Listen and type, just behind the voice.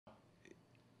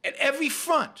At every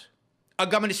front, our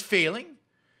government is failing.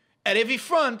 At every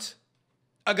front,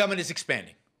 our government is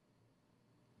expanding,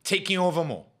 taking over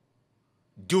more,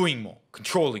 doing more,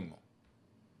 controlling more.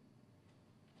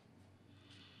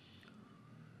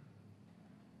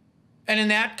 And in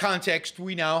that context,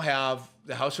 we now have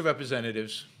the House of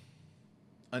Representatives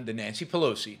under Nancy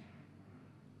Pelosi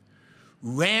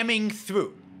ramming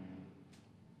through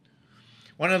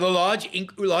one of the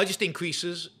largest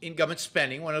increases in government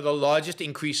spending, one of the largest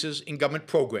increases in government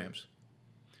programs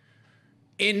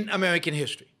in American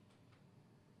history.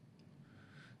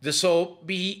 This will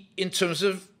be, in terms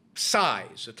of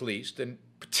size at least, and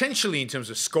potentially in terms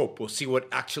of scope, we'll see what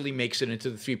actually makes it into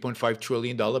the $3.5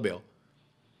 trillion bill,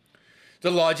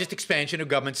 the largest expansion of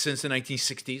government since the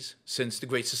 1960s, since the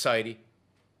Great Society,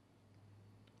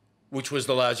 which was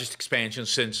the largest expansion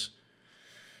since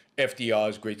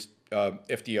FDR's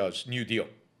New Deal.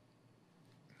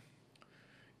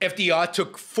 FDR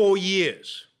took 4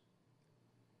 years,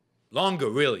 longer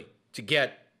really, to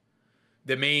get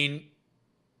the main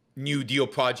New Deal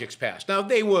projects passed. Now,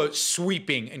 they were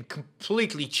sweeping and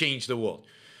completely changed the world.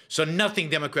 So nothing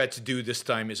Democrats do this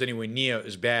time is anywhere near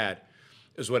as bad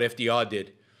as what FDR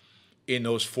did in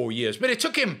those 4 years. But it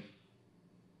took him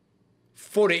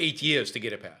 4 to 8 years to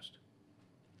get it passed.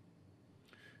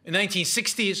 In the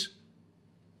 1960s,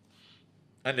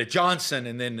 under Johnson,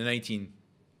 and then the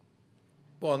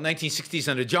 1960s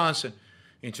under Johnson,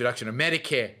 introduction of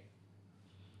Medicare,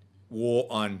 war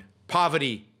on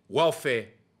poverty, welfare.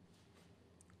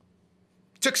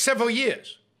 It took several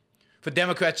years for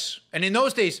Democrats, and in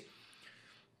those days,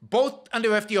 both under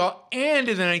FDR and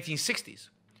in the 1960s,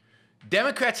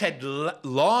 Democrats had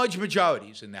large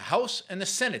majorities in the House and the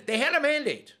Senate. They had a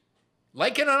mandate,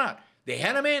 like it or not, they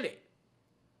had a mandate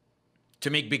to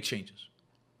make big changes.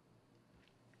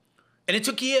 And it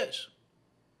took years.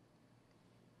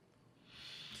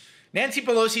 Nancy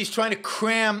Pelosi is trying to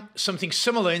cram something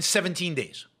similar in 17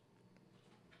 days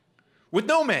with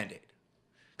no mandate.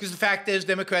 Because the fact is,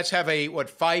 Democrats have a,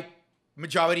 5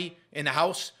 majority in the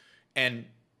House and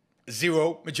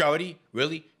 0 majority,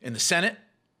 really, in the Senate.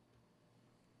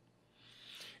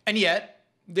 And yet,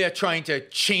 they're trying to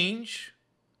change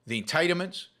the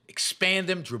entitlements, expand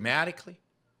them dramatically,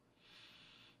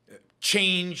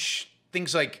 change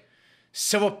things like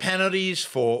civil penalties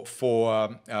for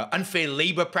unfair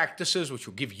labor practices, which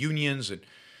will give unions and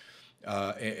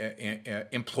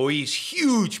employees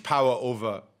huge power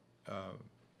over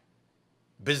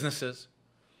businesses.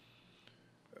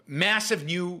 Massive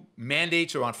new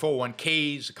mandates around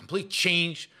 401ks, a complete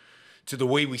change to the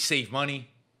way we save money,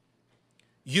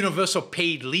 universal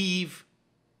paid leave.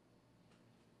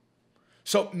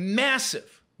 So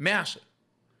massive, massive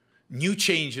new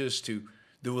changes to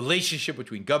the relationship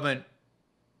between government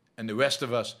and the rest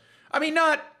of us. I mean,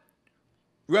 not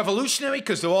revolutionary,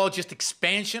 because they're all just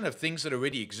expansion of things that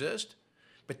already exist,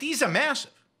 but these are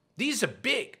massive. These are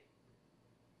big.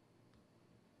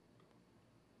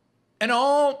 And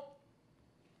all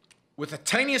with the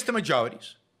tiniest of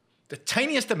majorities, the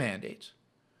tiniest of mandates,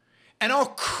 and all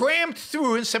crammed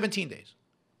through in 17 days.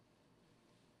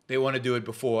 They want to do it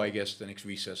before, I guess, the next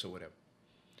recess or whatever.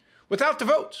 Without the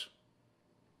votes.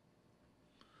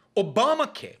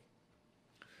 Obamacare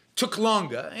took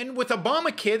longer, and with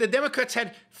Obamacare, the Democrats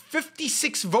had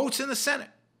 56 votes in the Senate.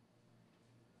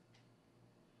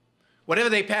 Whatever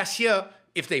they pass here,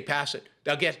 if they pass it,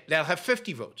 they'll have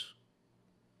 50 votes.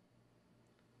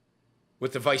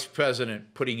 With the vice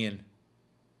president putting in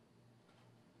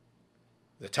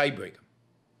the tiebreaker.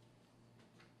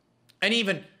 And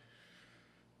even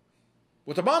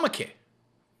with Obamacare,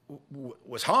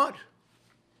 was hard.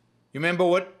 You remember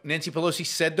what Nancy Pelosi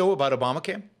said, though, about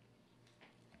Obamacare?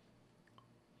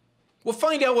 We'll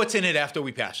find out what's in it after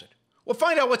we pass it. We'll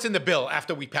find out what's in the bill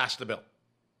after we pass the bill.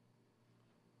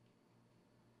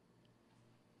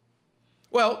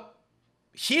 Well,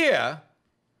 here,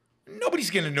 nobody's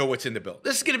going to know what's in the bill.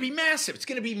 This is going to be massive. It's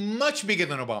going to be much bigger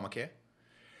than Obamacare,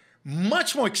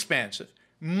 much more expansive,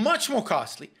 much more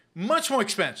costly, much more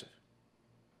expensive.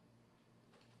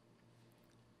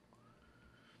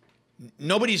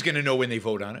 Nobody's going to know when they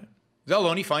vote on it. They'll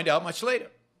only find out much later.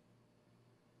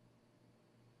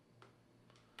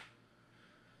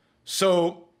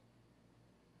 So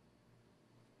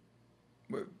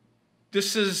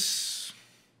this is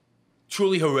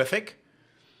truly horrific.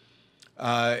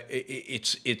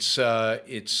 It's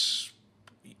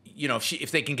you know,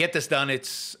 if they can get this done,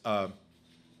 it'll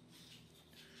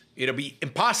be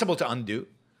impossible to undo.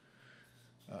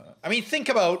 I mean, think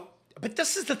about. But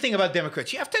this is the thing about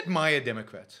Democrats. You have to admire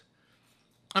Democrats.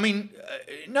 I mean,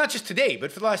 not just today,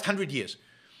 but for the last 100 years.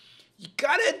 You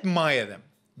got to admire them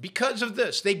Because of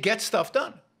this, they get stuff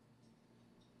done.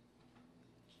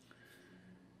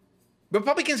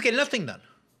 Republicans get nothing done.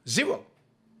 Zero.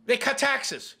 They cut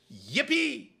taxes.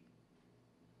 Yippee.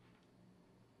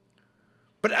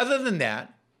 But other than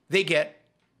that, they get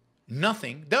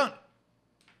nothing done.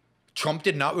 Trump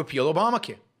did not repeal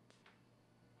Obamacare.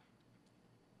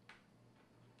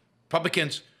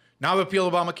 Republicans now repeal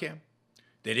Obamacare.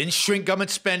 They didn't shrink government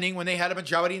spending when they had a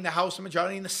majority in the House, a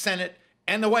majority in the Senate,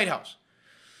 and the White House.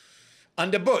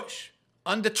 Under Bush,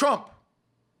 under Trump,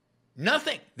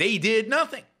 nothing. They did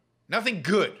nothing. Nothing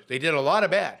good. They did a lot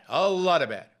of bad,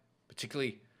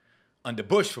 particularly under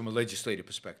Bush from a legislative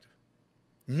perspective.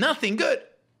 Nothing good.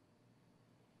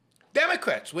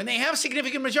 Democrats, when they have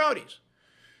significant majorities,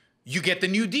 you get the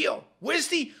New Deal. Where's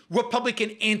the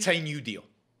Republican anti-New Deal?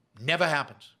 Never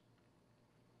happens.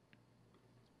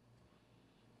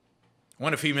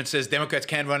 Wanda Freeman says Democrats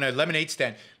can't run a lemonade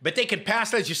stand, but they can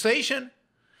pass legislation.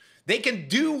 They can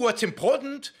do what's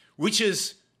important, which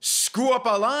is screw up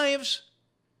our lives.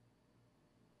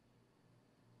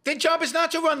 Their job is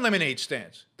not to run lemonade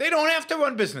stands. They don't have to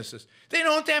run businesses. They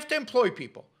don't have to employ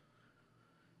people.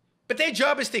 But their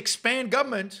job is to expand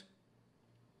government.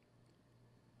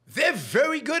 They're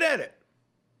very good at it.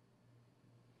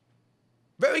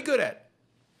 Very good at it.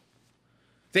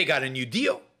 They got a New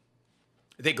Deal.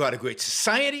 They got a great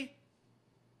society.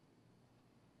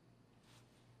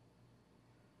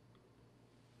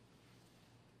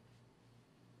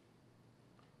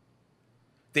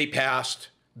 They passed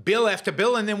bill after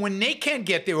bill, and then when they can't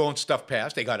get their own stuff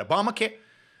passed, they got Obamacare.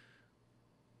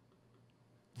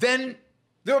 Then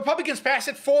the Republicans pass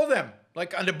it for them.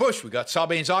 Like under Bush, we got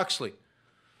Sarbanes-Oxley.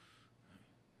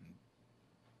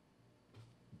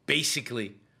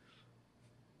 Basically,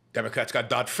 Democrats got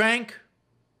Dodd-Frank,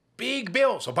 big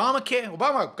bills.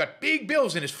 Obama got big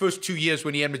bills in his first 2 years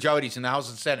when he had majorities in the House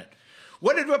and Senate.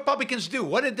 What did Republicans do?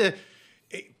 What did the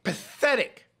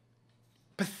pathetic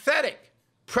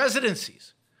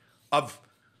presidencies of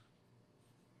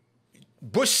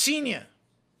Bush Sr.,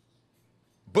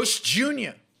 Bush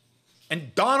Jr.,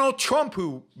 and Donald Trump,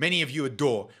 who many of you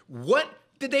adore, what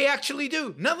did they actually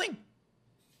do? Nothing.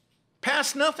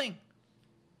 Pass nothing.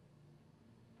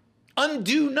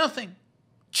 Undo nothing.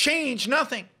 Change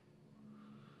nothing.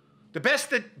 The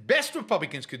best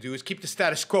Republicans could do is keep the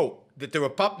status quo that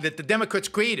the Democrats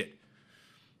created.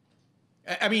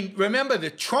 I mean, remember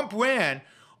that Trump ran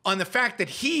on the fact that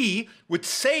he would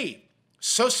save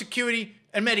Social Security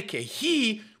and Medicare.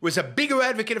 He was a bigger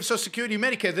advocate of Social Security and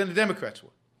Medicare than the Democrats were.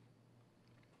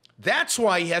 That's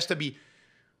why he has to be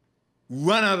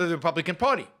run out of the Republican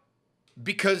Party,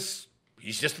 because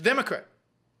he's just a Democrat.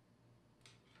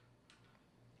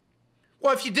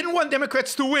 Well, if you didn't want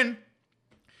Democrats to win,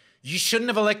 you shouldn't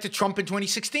have elected Trump in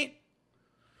 2016.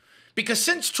 Because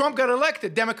since Trump got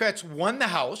elected, Democrats won the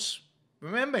House.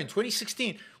 Remember, in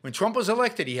 2016, when Trump was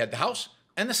elected, he had the House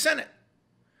and the Senate.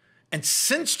 And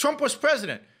since Trump was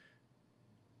president,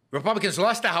 Republicans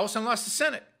lost the House and lost the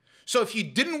Senate. So if you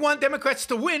didn't want Democrats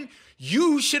to win,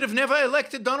 you should have never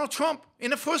elected Donald Trump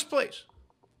in the first place.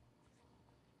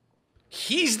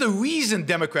 He's the reason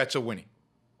Democrats are winning.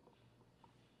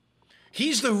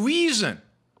 He's the reason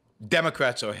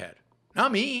Democrats are ahead,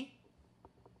 not me.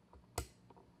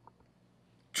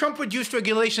 Trump reduced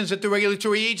regulations at the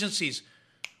regulatory agencies.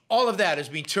 All of that is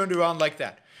being turned around like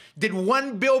that. Did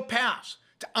one bill pass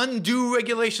to undo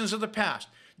regulations of the past?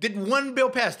 Did one bill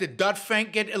pass? Did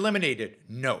Dodd-Frank get eliminated?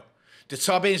 No. Did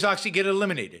Sarbanes-Oxley get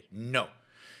eliminated? No.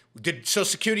 Did Social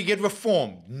Security get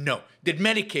reformed? No. Did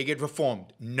Medicare get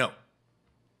reformed? No.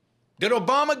 Did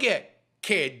Obamacare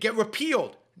get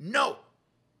repealed? No.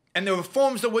 And the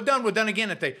reforms that were done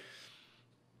again at the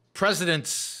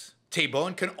president's table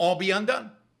and can all be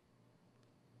undone.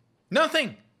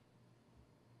 Nothing.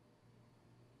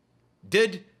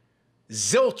 Did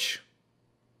zilch.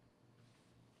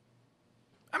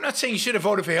 I'm not saying you should have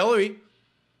voted for Hillary.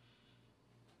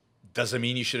 Doesn't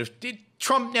mean you should have.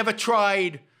 Trump never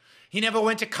tried. He never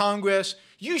went to Congress.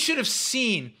 You should have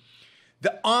seen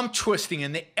the arm twisting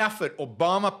and the effort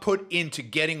Obama put into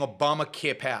getting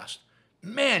Obamacare passed.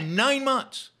 Man, 9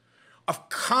 months of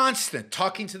constant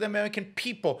talking to the American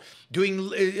people, doing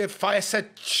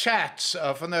fireside chats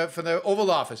from the Oval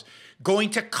Office, going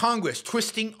to Congress,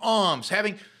 twisting arms,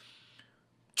 having.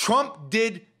 Trump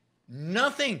did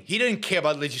nothing. He didn't care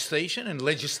about legislation and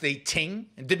legislating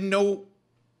and didn't know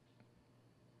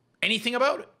anything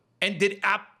about it and did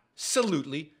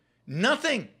absolutely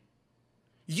nothing.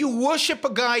 You worship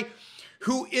a guy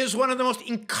who is one of the most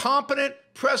incompetent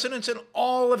presidents in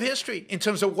all of history in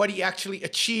terms of what he actually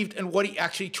achieved and what he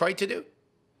actually tried to do.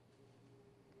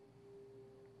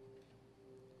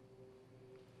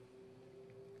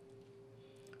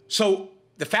 So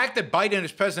the fact that Biden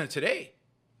is president today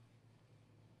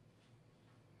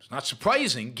is not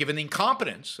surprising given the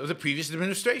incompetence of the previous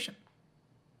administration,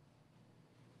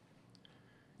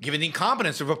 given the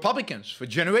incompetence of Republicans for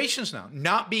generations now,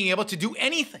 not being able to do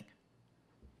anything.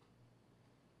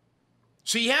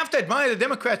 So you have to admire the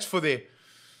Democrats for their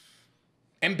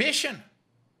ambition.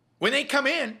 When they come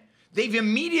in, they've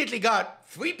immediately got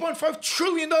 $3.5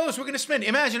 trillion we're going to spend.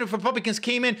 Imagine if Republicans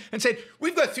came in and said,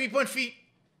 we've got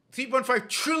 $3.5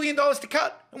 trillion to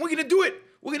cut, and we're going to do it.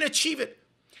 We're going to achieve it.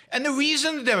 And the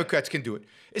reason the Democrats can do it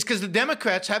is because the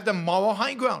Democrats have the moral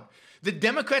high ground. The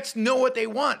Democrats know what they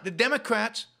want. The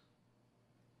Democrats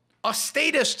are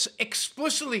statists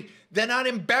explicitly. They're not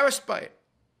embarrassed by it.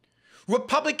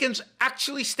 Republicans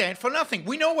actually stand for nothing.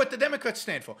 We know what the Democrats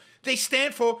stand for. They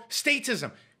stand for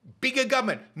statism, bigger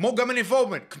government, more government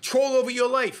involvement, control over your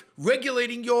life,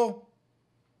 regulating your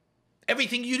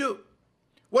everything you do.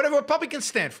 What do Republicans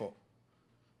stand for?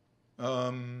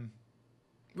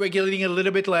 Regulating a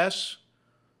little bit less,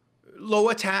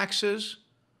 lower taxes.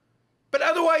 But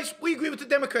otherwise, we agree with the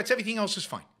Democrats. Everything else is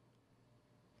fine.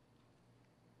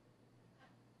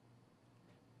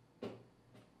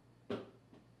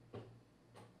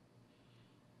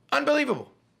 Unbelievable.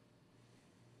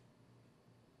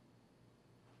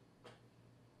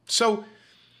 So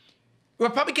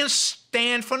Republicans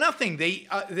stand for nothing. They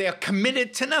are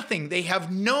committed to nothing. They have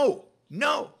no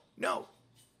moral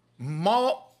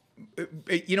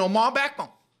backbone.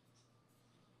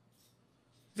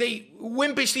 They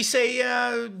wimpishly say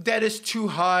debt is too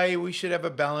high. We should have a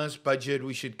balanced budget.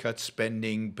 We should cut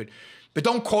spending. But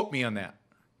don't quote me on that.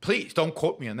 Please don't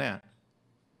quote me on that.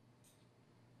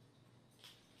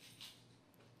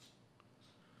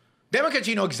 Democrats,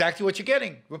 you know exactly what you're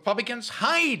getting. Republicans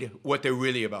hide what they're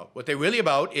really about. What they're really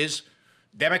about is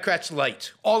Democrats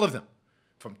light, all of them.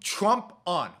 From Trump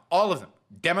on, all of them.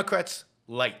 Democrats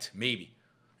light, maybe.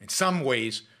 In some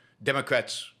ways,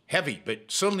 Democrats heavy,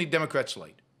 but certainly Democrats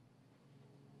light.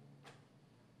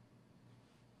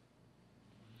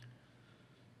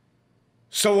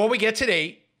 So what we get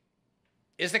today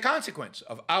is the consequence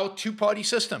of our two-party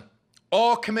system,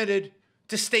 all committed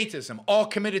to statism, all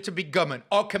committed to big government,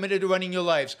 all committed to running your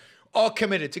lives, all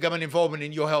committed to government involvement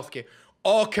in your healthcare,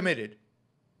 all committed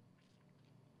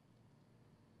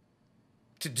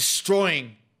to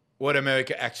destroying what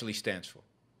America actually stands for.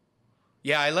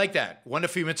 Yeah, I like that. Wanda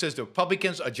Freeman says the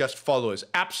Republicans are just followers.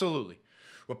 Absolutely.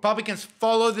 Republicans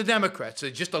follow the Democrats.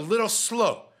 They're just a little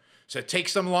slow, so it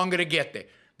takes them longer to get there.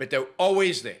 But they're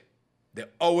always there. They're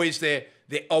always there.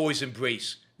 They always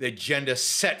embrace the agenda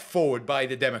set forward by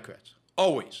the Democrats.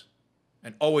 Always.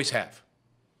 And always have.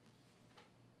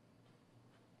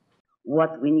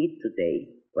 What we need today,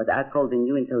 what I call the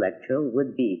new intellectual,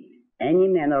 would be any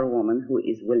man or woman who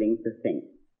is willing to think.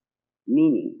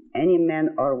 Meaning, any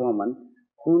man or woman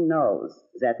who knows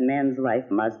that man's life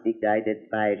must be guided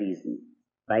by reason,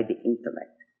 by the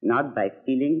intellect, not by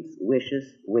feelings,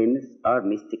 wishes, whims, or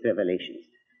mystic revelations.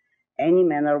 Any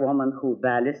man or woman who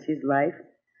values his life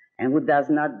and who does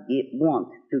not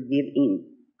want to give in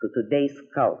to today's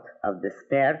cult of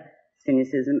despair,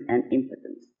 cynicism, and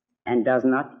impotence, and does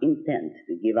not intend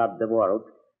to give up the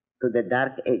world to the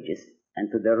dark ages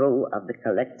and to the rule of the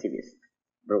collectivist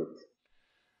brutes.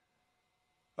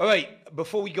 All right,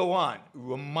 before we go on,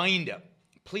 reminder,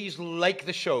 please like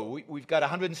the show. We've got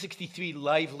 163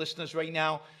 live listeners right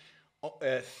now,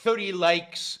 30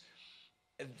 likes.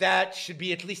 That should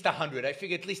be at least 100. I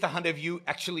figure at least 100 of you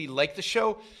actually like the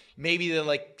show. Maybe there are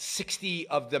like 60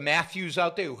 of the Matthews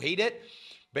out there who hate it,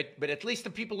 but at least the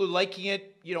people who are liking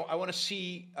it, you know, I want to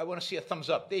see a thumbs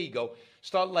up. There you go.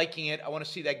 Start liking it. I want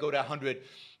to see that go to 100.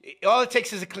 All it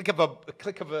takes is a click of a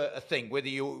thing. Whether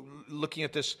you're looking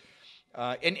at this,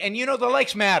 and you know the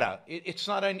likes matter. It's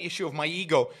not an issue of my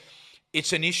ego.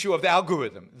 It's an issue of the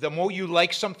algorithm. The more you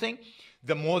like something,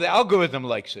 the more the algorithm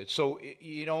likes it. So,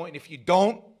 you know, and if you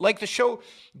don't like the show,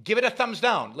 give it a thumbs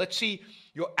down. Let's see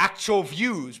your actual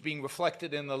views being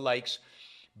reflected in the likes.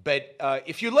 But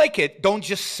if you like it, don't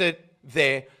just sit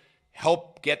there.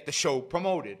 Help get the show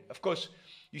promoted. Of course,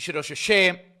 you should also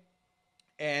share.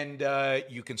 And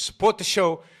you can support the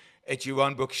show at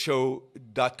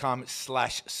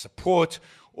JeronBrooksShow.com/support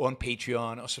or on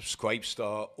Patreon or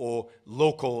Subscribestar or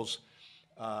Locals.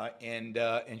 And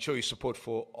show your support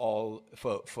for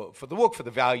the work, for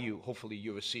the value, hopefully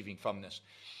you're receiving from this.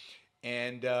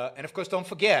 And of course, don't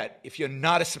forget, if you're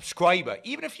not a subscriber,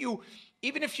 even if you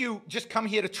just come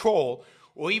here to troll,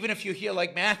 or even if you're here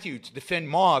like Matthew to defend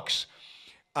Marx,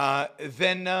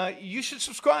 then you should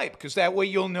subscribe, because that way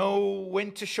you'll know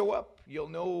when to show up. You'll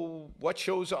know what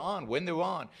shows are on, when they're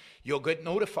on. You'll get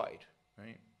notified,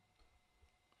 right?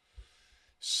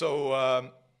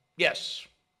 So, yes,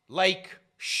 like,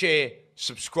 share,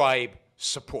 subscribe,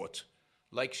 support.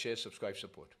 Like, share, subscribe,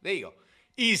 support. There you go.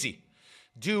 Easy.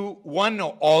 Do one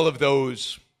or all of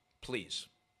those, please.